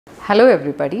Hello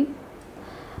everybody.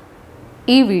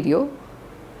 This video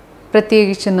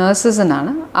പ്രത്യേകിച്ച്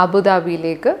നഴ്സസിനാണ്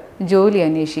അബുദാബിയിലേക്ക് ജോലി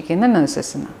അന്വേഷിക്കുന്ന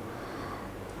നഴ്സസിന്.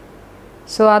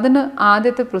 സോ അതിന്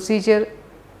ആദ്യത്തെ പ്രൊസീജിയർ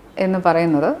എന്ന്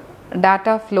പറയുന്നത് ഡാറ്റ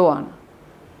ഫ്ലോ ആണ്.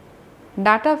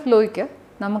 ഡാറ്റ ഫ്ലോയ്ക്ക്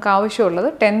നമുക്ക് ആവശ്യമുള്ളത്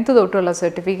 10th തൊട്ടുള്ള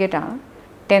സർട്ടിഫിക്കറ്റ് ആണ്.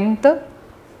 10th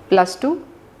 +2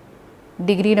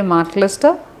 ഡിഗ്രിയുടെ mark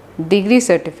list, degree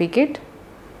certificate,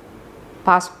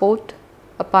 passport,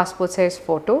 a passport size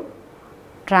photo,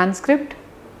 transcript,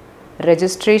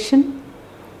 registration,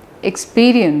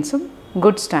 experience,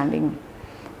 good standing.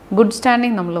 Good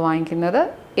standing നമ്മൾ വാങ്ങിക്കുന്നത്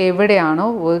എവിടെയാണോ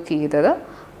വർക്ക് ചെയ്തത്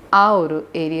ആ ഒരു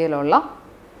ഏരിയയിലുള്ള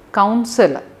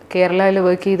കൗൺസിൽ, കേരളയിൽ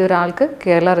വർക്ക് ചെയ്ത ഒരാൾക്ക്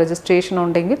കേരള രജിസ്ട്രേഷൻ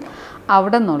ഉണ്ടെങ്കിൽ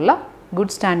അവിടെ നിന്നുള്ള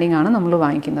ഗുഡ് സ്റ്റാൻഡിംഗ് ആണ് നമ്മൾ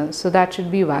വാങ്ങിക്കുന്നത്. So that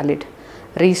should be valid.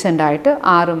 Recent ആയിട്ട്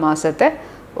 6 മാസത്തെ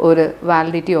ഒരു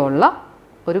വാലിഡിറ്റി ഉള്ള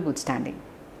ഒരു ഗുഡ് സ്റ്റാൻഡിംഗ്.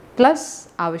 പ്ലസ്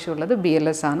ആവശ്യമുള്ളത്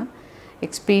BLS ആണ്.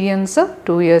 എക്സ്പീരിയൻസ്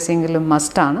 2 years എങ്കിലും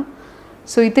മസ്റ്റാണ്.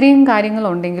 സോ ഇത്രയും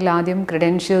കാര്യങ്ങളുണ്ടെങ്കിൽ ആദ്യം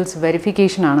ക്രെഡൻഷ്യൽസ്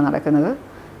വെരിഫിക്കേഷൻ ആണ് നടക്കുന്നത്.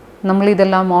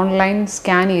 നമ്മളിതെല്ലാം ഓൺലൈൻ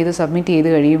സ്കാൻ ചെയ്ത് സബ്മിറ്റ് ചെയ്ത്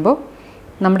കഴിയുമ്പോൾ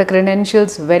നമ്മുടെ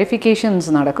ക്രെഡൻഷ്യൽസ്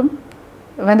വെരിഫിക്കേഷൻസ് നടക്കും.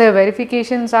 When the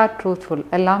verifications R truthful,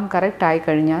 എല്ലാം കറക്റ്റ് ആയി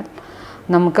കഴിഞ്ഞാൽ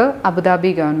നമുക്ക്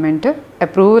അബുദാബി ഗവൺമെൻറ്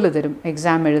അപ്രൂവൽ തരും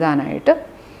എക്സാം എഴുതാനായിട്ട്.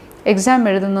 എക്സാം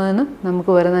എഴുതുന്നതിന്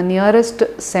നമുക്ക് വരുന്ന നിയറസ്റ്റ്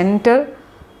സെൻറ്റർ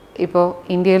ഇപ്പോൾ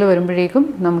ഇന്ത്യയിൽ വരുമ്പോഴേക്കും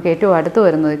നമുക്ക് ഏറ്റവും അടുത്ത്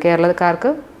വരുന്നത് കേരളക്കാർക്ക്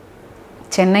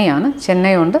ചെന്നൈയാണ്.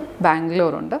 ചെന്നൈയുണ്ട്,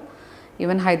 ബാംഗ്ലൂരുണ്ട്,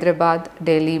 even Hyderabad,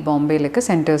 Delhi, ബോംബെയിലൊക്കെ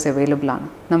centres available ആണ്.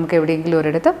 നമുക്ക് എവിടെയെങ്കിലും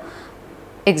ഒരിടത്ത്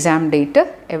എക്സാം ഡേറ്റ്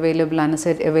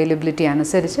അവൈലബിലിറ്റി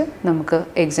അനുസരിച്ച് നമുക്ക്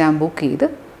എക്സാം ബുക്ക് ചെയ്ത്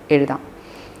എഴുതാം.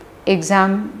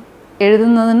 എക്സാം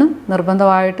എഴുതുന്നതിന്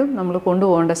നിർബന്ധമായിട്ടും നമ്മൾ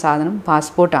കൊണ്ടുപോകേണ്ട സാധനം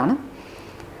പാസ്പോർട്ടാണ്.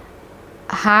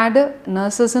 HAAD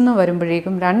നഴ്സസിന്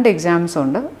വരുമ്പോഴേക്കും 2 എക്സാംസ്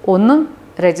ഉണ്ട്. ഒന്ന്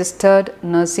registered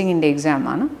നഴ്സിംഗിൻ്റെ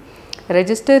എക്സാമാണ്.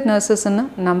 Registered നഴ്സസിന്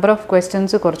number of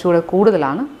questions കുറച്ചുകൂടെ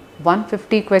കൂടുതലാണ്.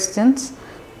 150 ക്വസ്റ്റ്യൻസ്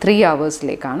 3 hours.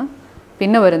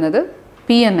 പിന്നെ വരുന്നത്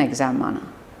PN എക്സാമാണ്.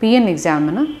 PN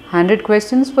എക്സാമിന് 100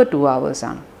 ക്വസ്റ്റ്യൻസ് for 2 hours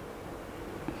ആണ്.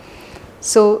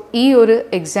 സോ ഈ ഒരു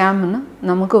എക്സാമിന്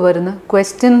നമുക്ക് വരുന്ന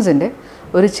ക്വസ്റ്റ്യൻസിൻ്റെ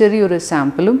ഒരു ചെറിയൊരു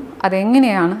സാമ്പിളും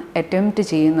അതെങ്ങനെയാണ് അറ്റംപ്റ്റ്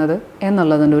ചെയ്യുന്നത്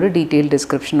എന്നുള്ളതിൻ്റെ ഒരു ഡീറ്റെയിൽ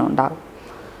ഡിസ്ക്രിപ്ഷൻ ഉണ്ടാകും.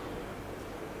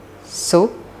 So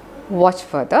watch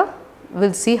further.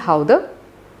 We'll see how the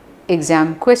exam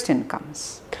question comes.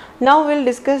 Now we'll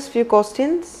discuss few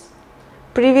questions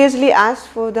previously asked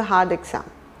for the HAAD exam.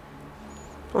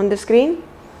 On the screen,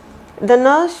 the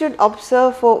nurse should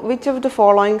observe for which of the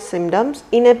following symptoms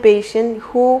in a patient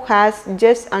who has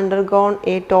just undergone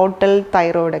a total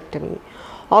thyroidectomy.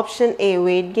 Option A,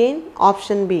 weight gain.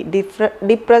 Option B,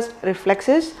 depressed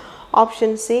reflexes.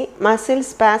 Option C, muscle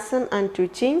spasm and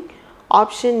twitching.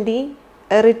 Option D,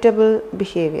 irritable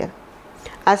behavior.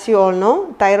 As you all know,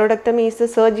 thyroidectomy is the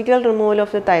surgical removal of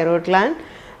the thyroid gland,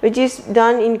 which is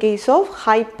done in case of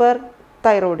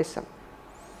hyperthyroidism.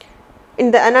 In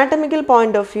the anatomical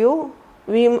point of view,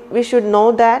 we should know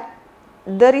that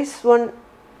there is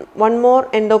one more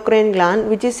endocrine gland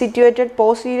which is situated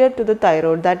posterior to the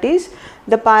thyroid, that is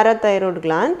the parathyroid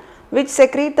gland, which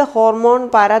secrete the hormone,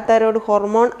 parathyroid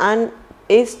hormone, and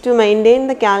is to maintain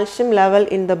the calcium level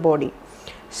in the body.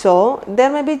 So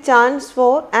there may be chance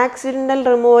for accidental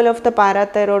removal of the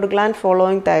parathyroid gland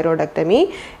following thyroidectomy.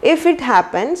 If it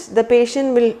happens, the patient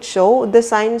will show the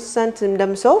signs and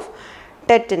symptoms of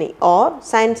tetany or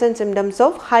signs and symptoms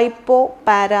of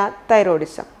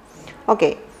hypoparathyroidism.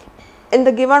 Okay, in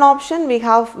the given option we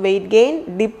have weight gain,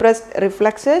 depressed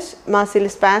reflexes, muscle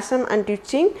spasm and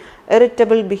twitching,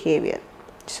 irritable behavior.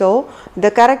 So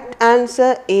the correct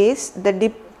answer is the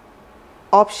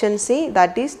option C,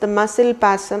 that is the muscle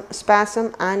spasm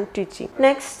and twitching.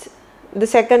 Next, the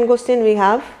second question we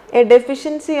have, a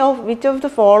deficiency of which of the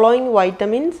following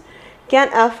vitamins can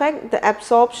affect the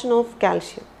absorption of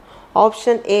calcium?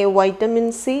 Option A, vitamin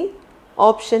C.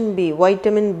 Option B,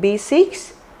 vitamin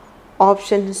B6.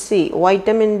 Option C,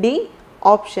 vitamin D.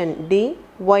 Option D,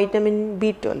 vitamin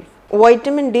B12.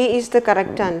 Vitamin D is the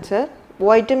correct answer.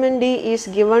 Vitamin D is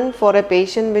given for a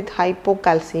patient with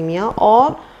hypocalcemia or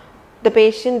the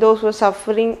patient those who are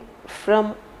suffering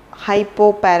from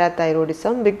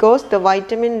hypoparathyroidism, because the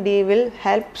vitamin D will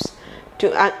helps to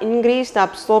increase the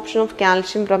absorption of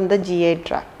calcium from the GI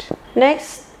tract.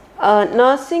 Next,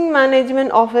 nursing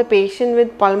management of a patient with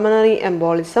pulmonary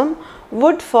embolism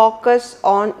would focus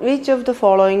on which of the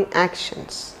following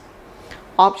actions?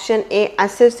 Option A,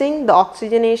 assessing the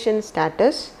oxygenation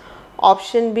status.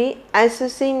 Option B,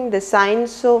 assessing the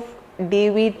signs of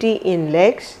DVT in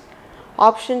legs.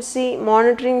 Option C,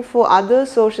 monitoring for other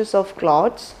sources of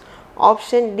clots.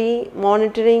 Option D,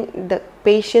 monitoring the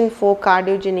patient for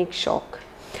cardiogenic shock.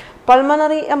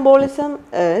 Pulmonary embolism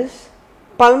is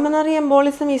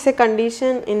a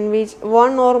condition in which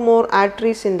one or more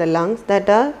arteries in the lungs,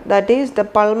 that is the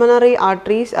pulmonary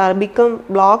arteries, are become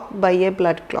blocked by a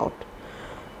blood clot.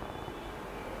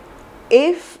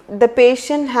 If the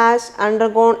patient has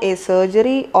undergone a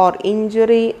surgery or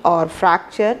injury or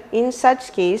fracture, in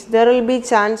such case there will be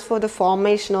chance for the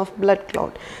formation of blood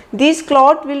clot. This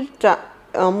clot will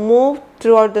move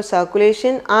throughout the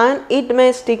circulation and it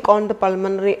may stick on the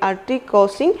pulmonary artery,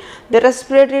 causing the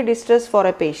respiratory distress for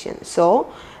a patient.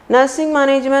 So, nursing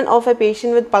management of a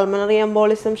patient with pulmonary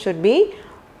embolism should be,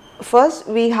 first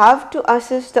we have to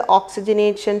assess the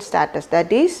oxygenation status,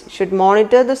 that is, should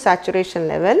monitor the saturation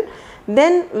level.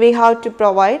 Then we have to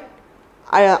provide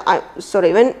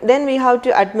then we have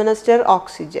to administer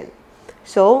oxygen.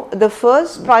 So, the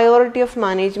first priority of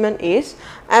management is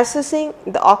assessing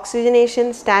the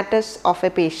oxygenation status of a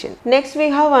patient. Next we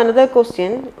have another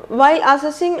question. While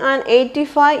assessing an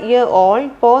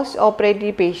 85-year-old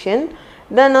post-operative patient,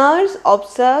 the nurse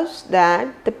observes that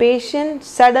the patient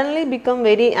suddenly becomes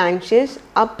very anxious,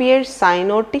 appears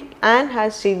cyanotic and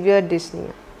has severe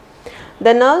dyspnea.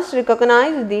 The nurse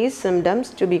recognizes these symptoms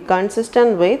to be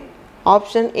consistent with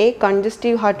option A,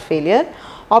 congestive heart failure,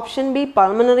 option B,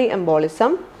 pulmonary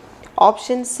embolism,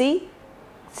 option C,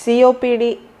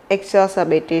 COPD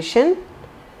exacerbation,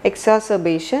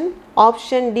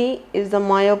 option D is the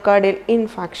myocardial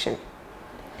infarction.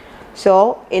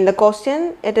 So, in the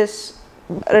question it is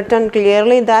written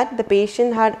clearly that the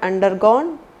patient had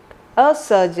undergone a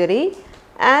surgery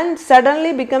and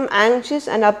suddenly become anxious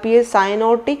and appears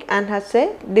cyanotic and has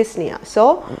a dyspnea.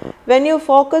 So, when you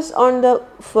focus on the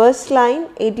first line,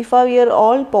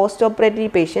 85-year-old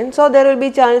post-operative patient, so there will be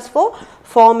chance for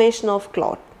formation of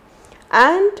clot.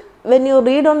 And when you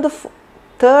read on the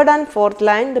third and fourth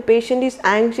line, the patient is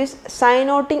anxious,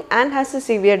 cyanotic and has a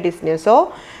severe dyspnea.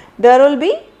 So, there will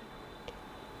be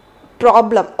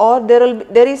problem or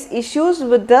there is issues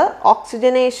with the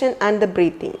oxygenation and the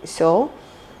breathing. So,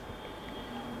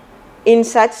 in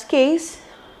such case,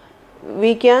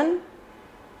 we can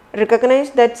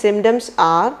recognize that symptoms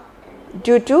are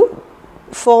due to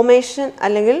formation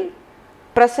അല്ലെങ്കിൽ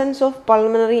presence of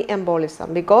pulmonary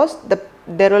embolism, because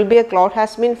there will be a clot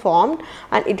has been formed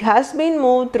and it has been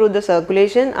moved through the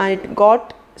circulation and it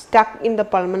got stuck in the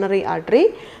pulmonary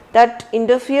artery, that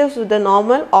interferes with the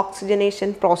normal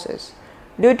oxygenation process.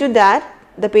 Due to that,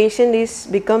 the patient is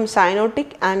become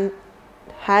cyanotic and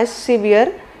has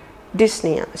severe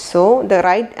dyspnea. So, the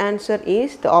right answer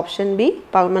is the option B,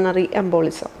 pulmonary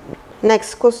embolism.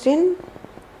 Next question.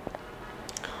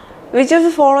 Which of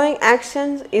the following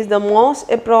actions is the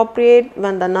most appropriate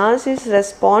when the nurse is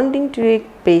responding to a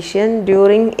patient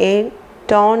during a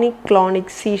tonic-clonic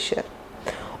seizure?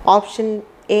 Option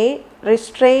A,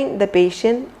 restrain the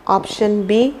patient. Option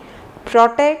B,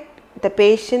 protect the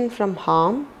patient from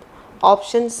harm.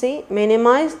 Option C,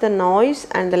 minimize the noise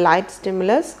and the light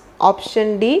stimulus.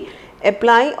 Option D,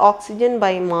 apply oxygen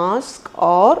by mask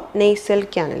or nasal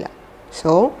cannula.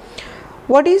 So,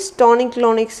 what is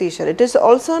tonic-clonic seizure? It is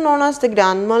also known as the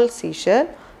grand mal seizure.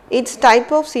 It's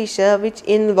type of seizure which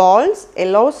involves a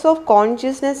loss of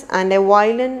consciousness and a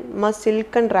violent muscle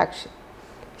contraction.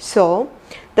 So,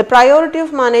 the priority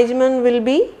of management will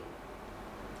be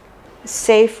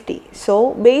safety.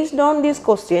 So, based on this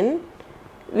question,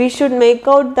 we should make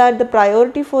out that the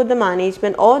priority for the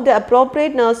management or the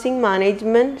appropriate nursing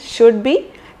management should be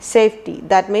safety.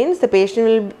 That means the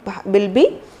patient will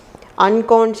be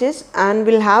unconscious and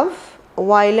will have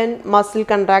violent muscle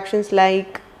contractions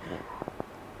like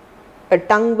a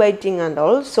tongue biting and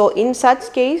all. So, in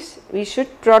such case, we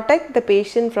should protect the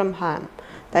patient from harm.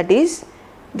 That is,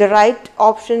 the right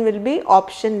option will be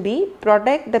option B,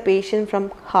 protect the patient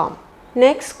from harm.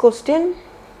 Next question.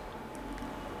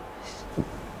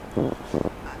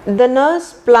 The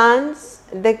nurse plans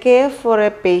the care for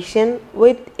a patient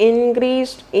with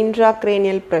increased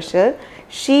intracranial pressure.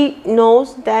 She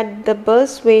knows that the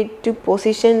best way to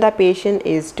position the patient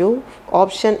is to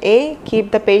option A,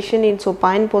 keep the patient in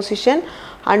supine position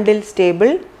until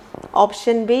stable.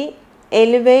 Option B,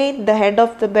 elevate the head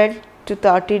of the bed to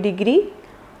 30 degree.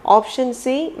 Option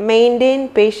C, maintain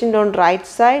patient on right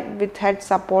side with head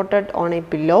supported on a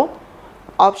pillow.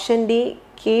 Option D,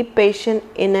 keep patient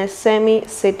in a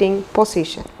semi-sitting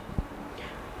position.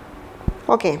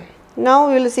 Okay, now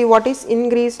we will see what is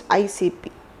increased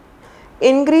ICP.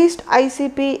 Increased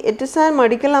ICP, it is a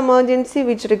medical emergency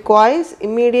which requires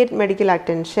immediate medical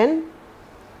attention.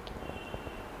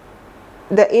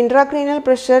 The intracranial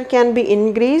pressure can be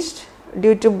increased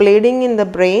due to bleeding in the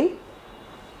brain,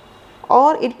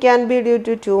 or it can be due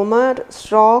to tumor,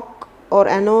 stroke, or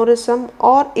aneurysm,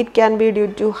 or it can be due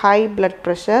to high blood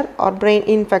pressure or brain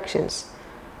infections,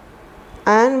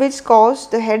 and which cause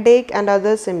the headache and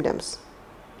other symptoms.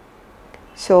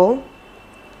 So,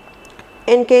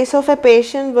 in case of a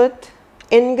patient with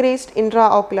increased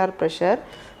intraocular pressure,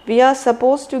 we are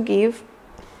supposed to give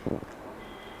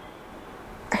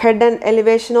head and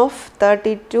elevation of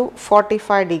 30 to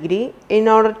 45 degree in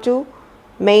order to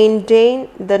maintain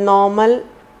the normal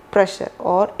pressure,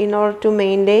 or in order to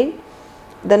maintain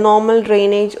the normal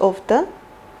drainage of the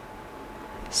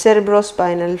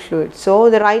cerebrospinal fluid. So,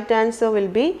 the right answer will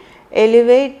be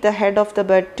elevate the head of the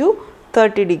bed to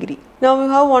 30 degree. Now, we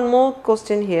have one more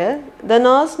question here. The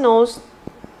nurse knows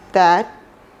that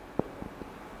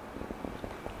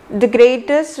the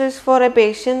greatest risk for a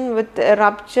patient with a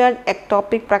ruptured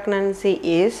ectopic pregnancy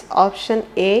is option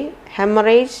A,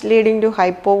 hemorrhage leading to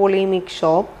hypovolemic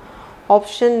shock,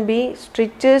 option B,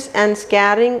 stitches and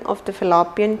scarring of the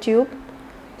fallopian tube,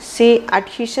 C,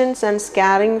 adhesions and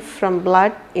scarring from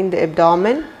blood in the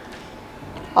abdomen,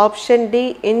 option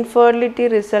D, infertility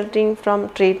resulting from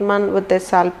treatment with a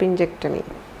salpingectomy.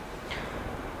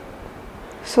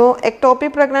 So,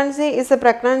 ectopic pregnancy is a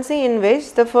pregnancy in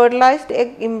which the fertilized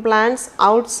egg implants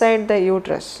outside the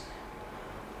uterus.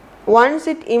 Once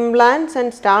it implants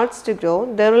and starts to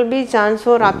grow, there will be chance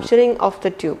for rupturing of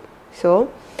the tube.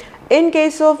 So, in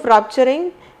case of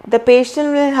rupturing, the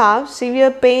patient will have severe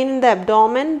pain in the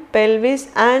abdomen, pelvis,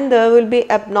 and there will be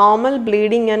abnormal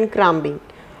bleeding and cramping.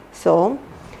 So,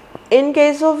 in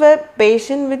case of a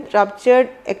patient with ruptured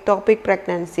ectopic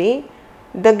pregnancy,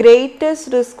 the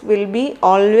greatest risk will be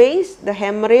always the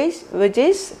hemorrhage, which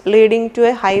is leading to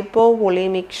a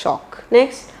hypovolemic shock.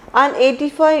 Next, an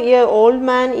 85-year-old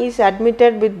man is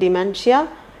admitted with dementia.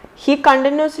 He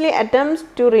continuously attempts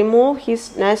to remove his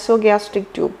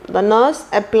nasogastric tube. The nurse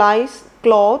applies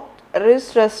cloth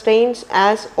wrist restraints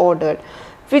as ordered.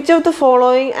 Which of the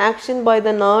following action by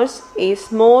the nurse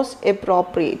is most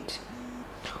appropriate?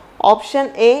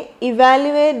 Option A,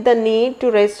 evaluate the need to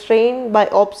restrain by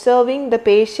observing the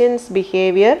patient's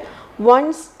behavior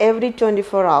once every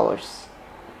 24 hours.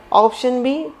 Option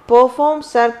B, perform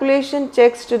circulation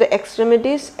checks to the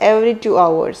extremities every 2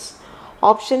 hours.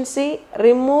 Option C,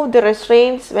 remove the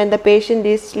restraints when the patient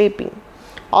is sleeping.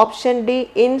 Option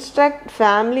D, instruct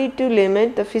family to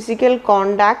limit the physical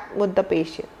contact with the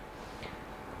patient.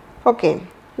 Okay,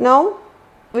 now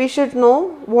we should know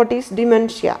what is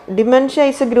dementia. Dementia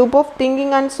is a group of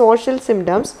thinking and social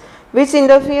symptoms which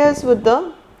interferes with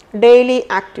the daily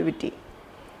activity.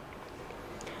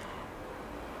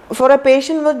 For a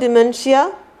patient with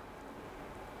dementia,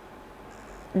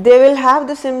 they will have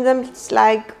the symptoms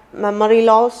like memory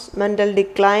loss, mental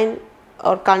decline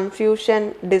or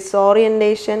confusion,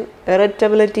 disorientation,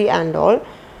 irritability and all.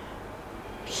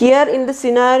 Here in the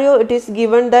scenario, it is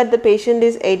given that the patient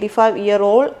is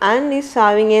 85-year-old and is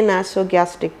having a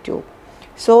nasogastric tube.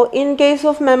 So, in case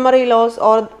of memory loss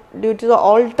or due to the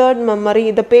altered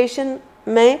memory, the patient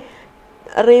may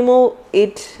remove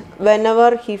it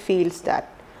whenever he feels that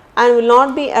and will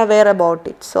not be aware about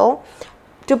it. So,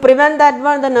 to prevent that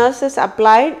one, the nurse has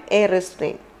applied a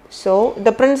restraint. So,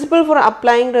 the principle for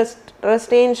applying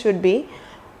restraint should be,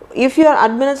 if you are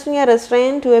administering a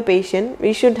restraint to a patient,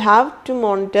 we should have to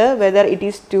monitor whether it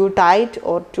is too tight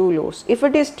or too loose. If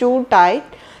it is too tight,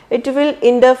 it will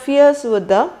interfere with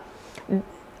the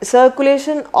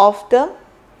circulation of the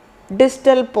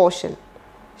distal portion.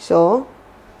 So,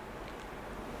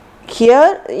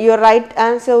 here your right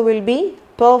answer will be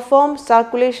perform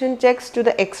circulation checks to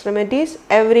the extremities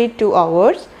every 2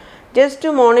 hours just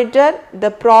to monitor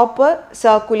the proper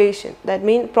circulation, that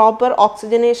means proper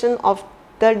oxygenation of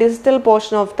the distal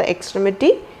portion of the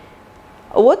extremity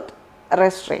with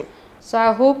restraint. So,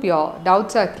 I hope your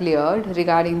doubts are cleared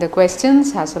regarding the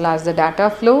questions as well as the data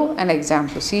flow and exam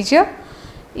procedure.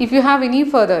 If you have any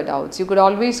further doubts, you could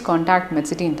always contact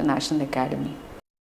Medcity International Academy.